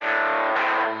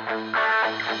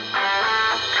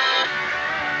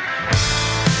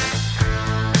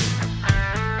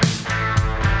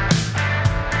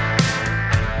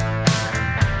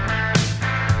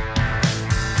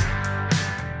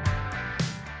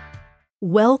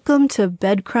Welcome to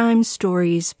Bed Crime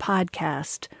Stories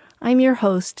podcast. I'm your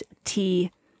host,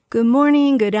 T. Good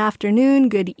morning, good afternoon,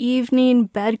 good evening,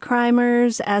 bed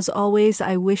crimers. As always,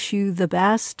 I wish you the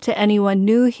best. To anyone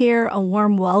new here, a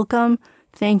warm welcome.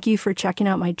 Thank you for checking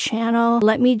out my channel.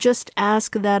 Let me just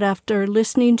ask that after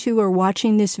listening to or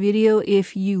watching this video,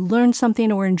 if you learned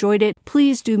something or enjoyed it,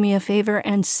 please do me a favor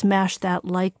and smash that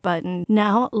like button.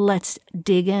 Now, let's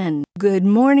dig in. Good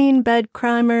morning, bed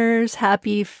crimers.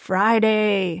 Happy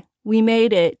Friday. We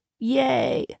made it.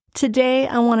 Yay. Today,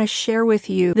 I want to share with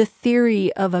you the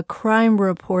theory of a crime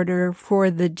reporter for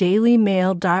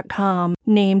thedailymail.com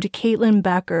named Caitlin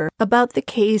Becker about the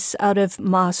case out of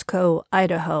Moscow,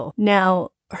 Idaho. Now,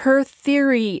 her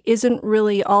theory isn't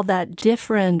really all that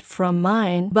different from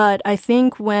mine, but I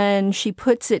think when she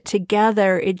puts it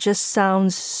together, it just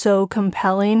sounds so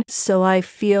compelling, so I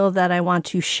feel that I want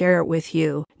to share it with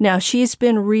you. Now, she's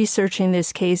been researching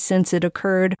this case since it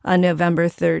occurred on November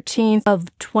 13th of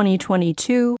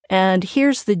 2022, and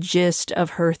here's the gist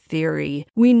of her theory.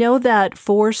 We know that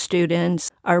 4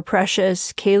 students, our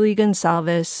precious Kaylee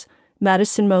Gonsalves,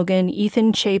 Madison Mogen,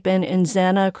 Ethan Chapin, and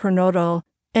Xana Kernodle,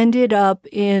 ended up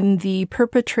in the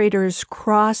perpetrator's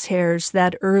crosshairs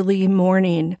that early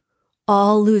morning,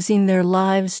 all losing their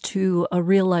lives to a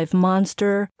real-life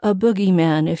monster, a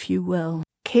boogeyman, if you will.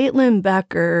 Caitlin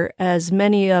Becker, as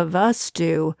many of us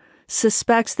do,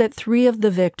 suspects that 3 of the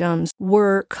victims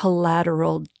were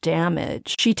collateral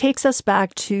damage. She takes us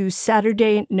back to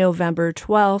Saturday, November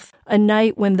 12th, a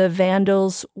night when the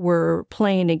vandals were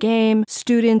playing a game.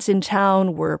 Students in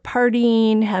town were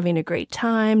partying, having a great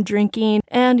time, drinking,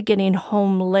 and getting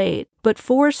home late. But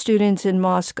 4 students in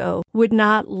Moscow would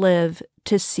not live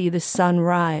to see the sun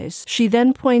rise. She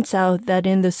then points out that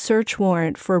in the search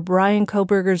warrant for Brian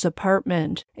Kohberger's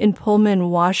apartment in Pullman,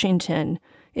 Washington,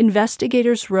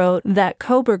 investigators wrote that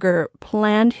Kohberger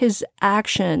planned his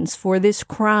actions for this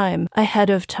crime ahead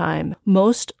of time,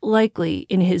 most likely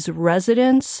in his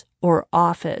residence or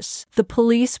office. The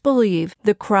police believe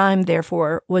the crime,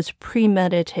 therefore, was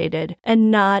premeditated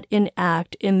and not an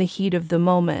act in the heat of the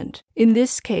moment. In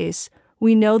this case,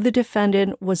 we know the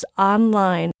defendant was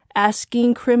online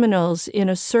asking criminals in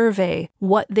a survey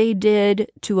what they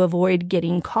did to avoid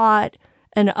getting caught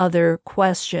and other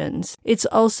questions. It's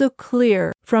also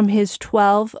clear from his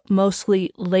 12 mostly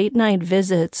late-night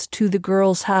visits to the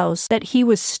girl's house that he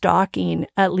was stalking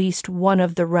at least one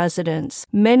of the residents.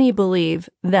 Many believe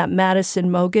that Madison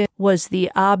Mogen was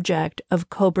the object of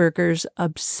Kohberger's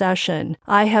obsession.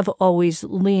 I have always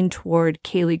leaned toward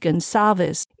Kaylee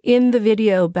Gonsalves. In the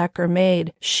video Becker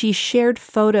made, she shared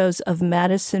photos of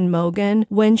Madison Mogen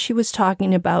when she was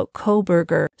talking about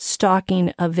Kohberger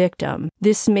stalking a victim.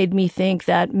 This made me think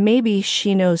that maybe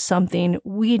she knows something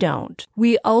we don't.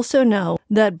 We also know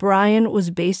that Brian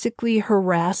was basically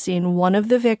harassing one of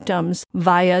the victims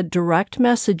via direct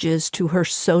messages to her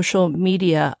social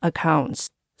media accounts.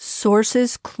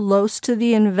 Sources close to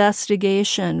the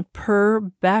investigation, per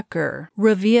Becker,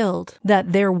 revealed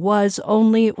that there was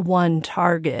only one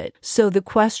target. So the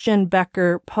question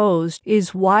Becker posed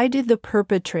is, why did the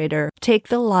perpetrator take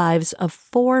the lives of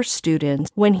 4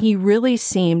 students when he really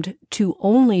seemed to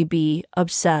only be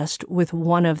obsessed with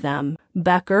one of them?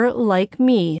 Becker, like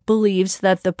me, believes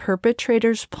that the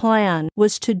perpetrator's plan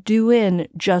was to do in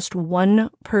just one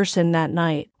person that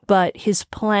night. But his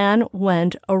plan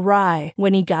went awry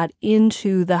when he got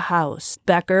into the house.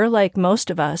 Becker, like most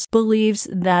of us, believes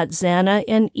that Xana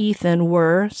and Ethan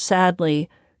were, sadly,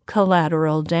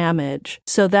 collateral damage.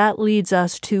 So that leads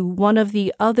us to one of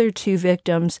the other 2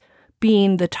 victims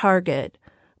being the target.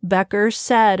 Becker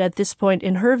said at this point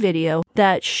in her video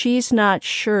that she's not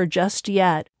sure just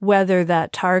yet whether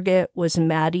that target was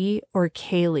Maddie or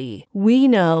Kaylee. We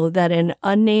know that an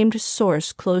unnamed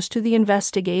source close to the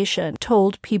investigation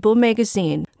told People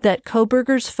magazine that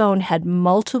Kohberger's phone had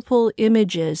multiple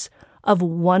images of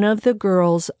one of the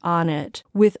girls on it.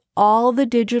 With all the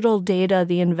digital data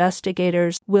the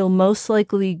investigators will most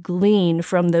likely glean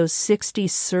from those 60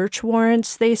 search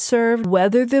warrants they served,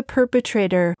 whether the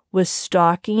perpetrator was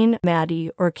stalking Maddie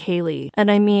or Kaylee.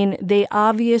 And I mean, they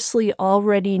obviously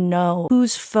already know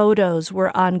whose photos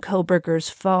were on Kohberger's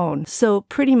phone. So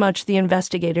pretty much the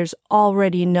investigators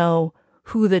already know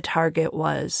who the target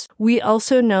was. We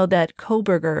also know that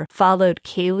Kohberger followed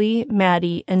Kaylee,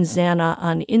 Maddie, and Xana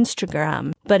on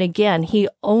Instagram, but again, he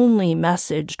only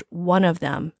messaged one of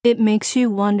them. It makes you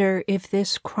wonder if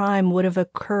this crime would have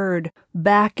occurred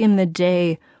back in the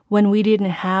day when we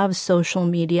didn't have social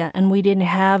media and we didn't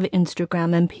have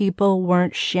Instagram and people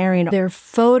weren't sharing their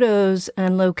photos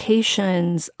and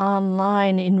locations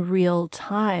online in real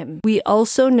time. We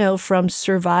also know from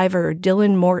survivor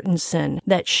Dylan Mortensen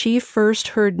that she first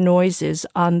heard noises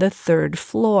on the 3rd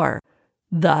floor.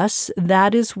 Thus,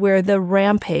 that is where the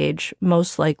rampage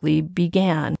most likely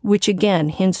began, which again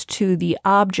hints to the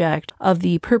object of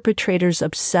the perpetrator's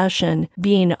obsession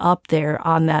being up there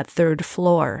on that 3rd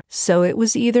floor. So it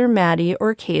was either Maddie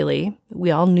or Kaylee.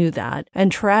 We all knew that.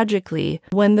 And tragically,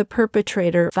 when the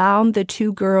perpetrator found the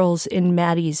 2 girls in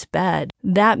Maddie's bed,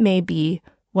 that may be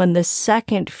when the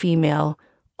second female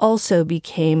also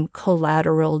became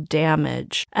collateral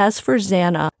damage. As for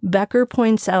Xana, Becker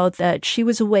points out that she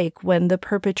was awake when the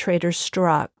perpetrator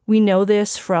struck. We know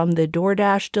this from the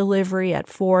DoorDash delivery at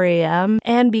 4 a.m.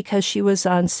 and because she was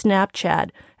on Snapchat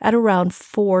at around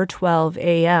 4:12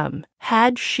 a.m.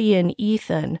 Had she and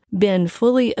Ethan been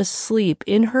fully asleep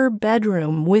in her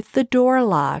bedroom with the door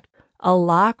locked, a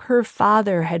lock her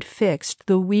father had fixed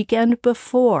the weekend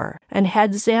before, and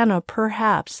had Xana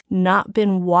perhaps not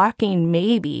been walking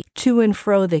maybe to and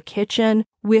fro the kitchen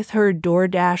with her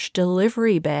DoorDash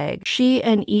delivery bag, she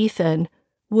and Ethan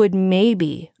would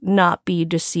maybe not be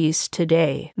deceased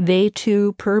today. They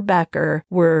too, per Becker,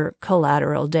 were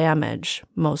collateral damage,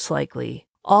 most likely.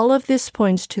 All of this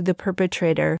points to the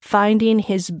perpetrator finding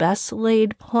his best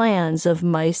laid plans of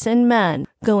mice and men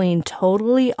going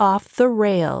totally off the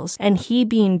rails, and he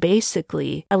being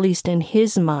basically, at least in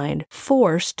his mind,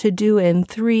 forced to do in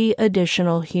 3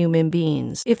 additional human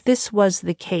beings. If this was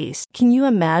the case, can you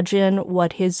imagine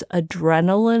what his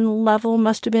adrenaline level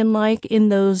must have been like in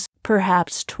those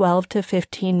perhaps 12 to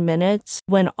 15 minutes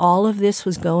when all of this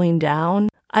was going down?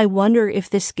 I wonder if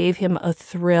this gave him a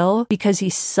thrill because he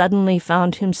suddenly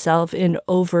found himself an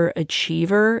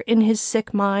overachiever in his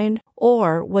sick mind,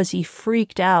 or was he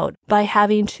freaked out by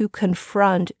having to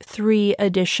confront 3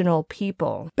 additional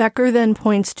people? Becker then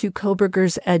points to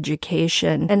Kohberger's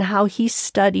education and how he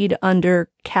studied under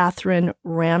Catherine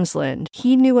Ramsland.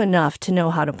 He knew enough to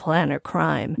know how to plan a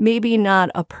crime, maybe not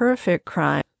a perfect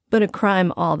crime, but a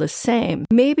crime all the same.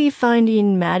 Maybe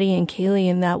finding Maddie and Kaylee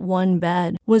in that one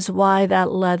bed was why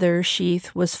that leather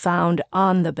sheath was found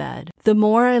on the bed. The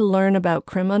more I learn about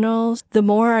criminals, the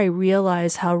more I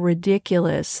realize how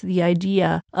ridiculous the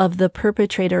idea of the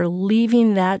perpetrator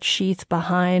leaving that sheath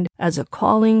behind as a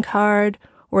calling card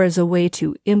or as a way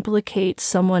to implicate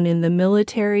someone in the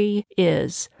military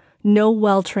is. No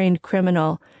well-trained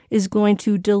criminal is going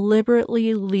to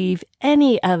deliberately leave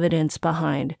any evidence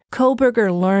behind. Kohberger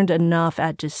learned enough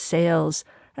at DeSales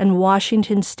and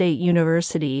Washington State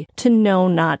University to know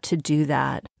not to do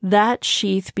that. That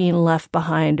sheath being left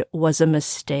behind was a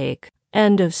mistake.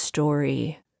 End of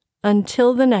story.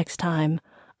 Until the next time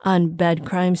on Bed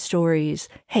Crime Stories.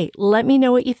 Hey, let me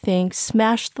know what you think.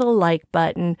 Smash the like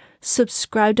button,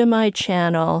 subscribe to my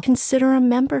channel, consider a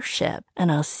membership,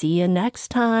 and I'll see you next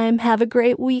time. Have a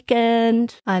great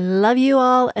weekend. I love you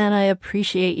all and I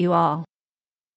appreciate you all.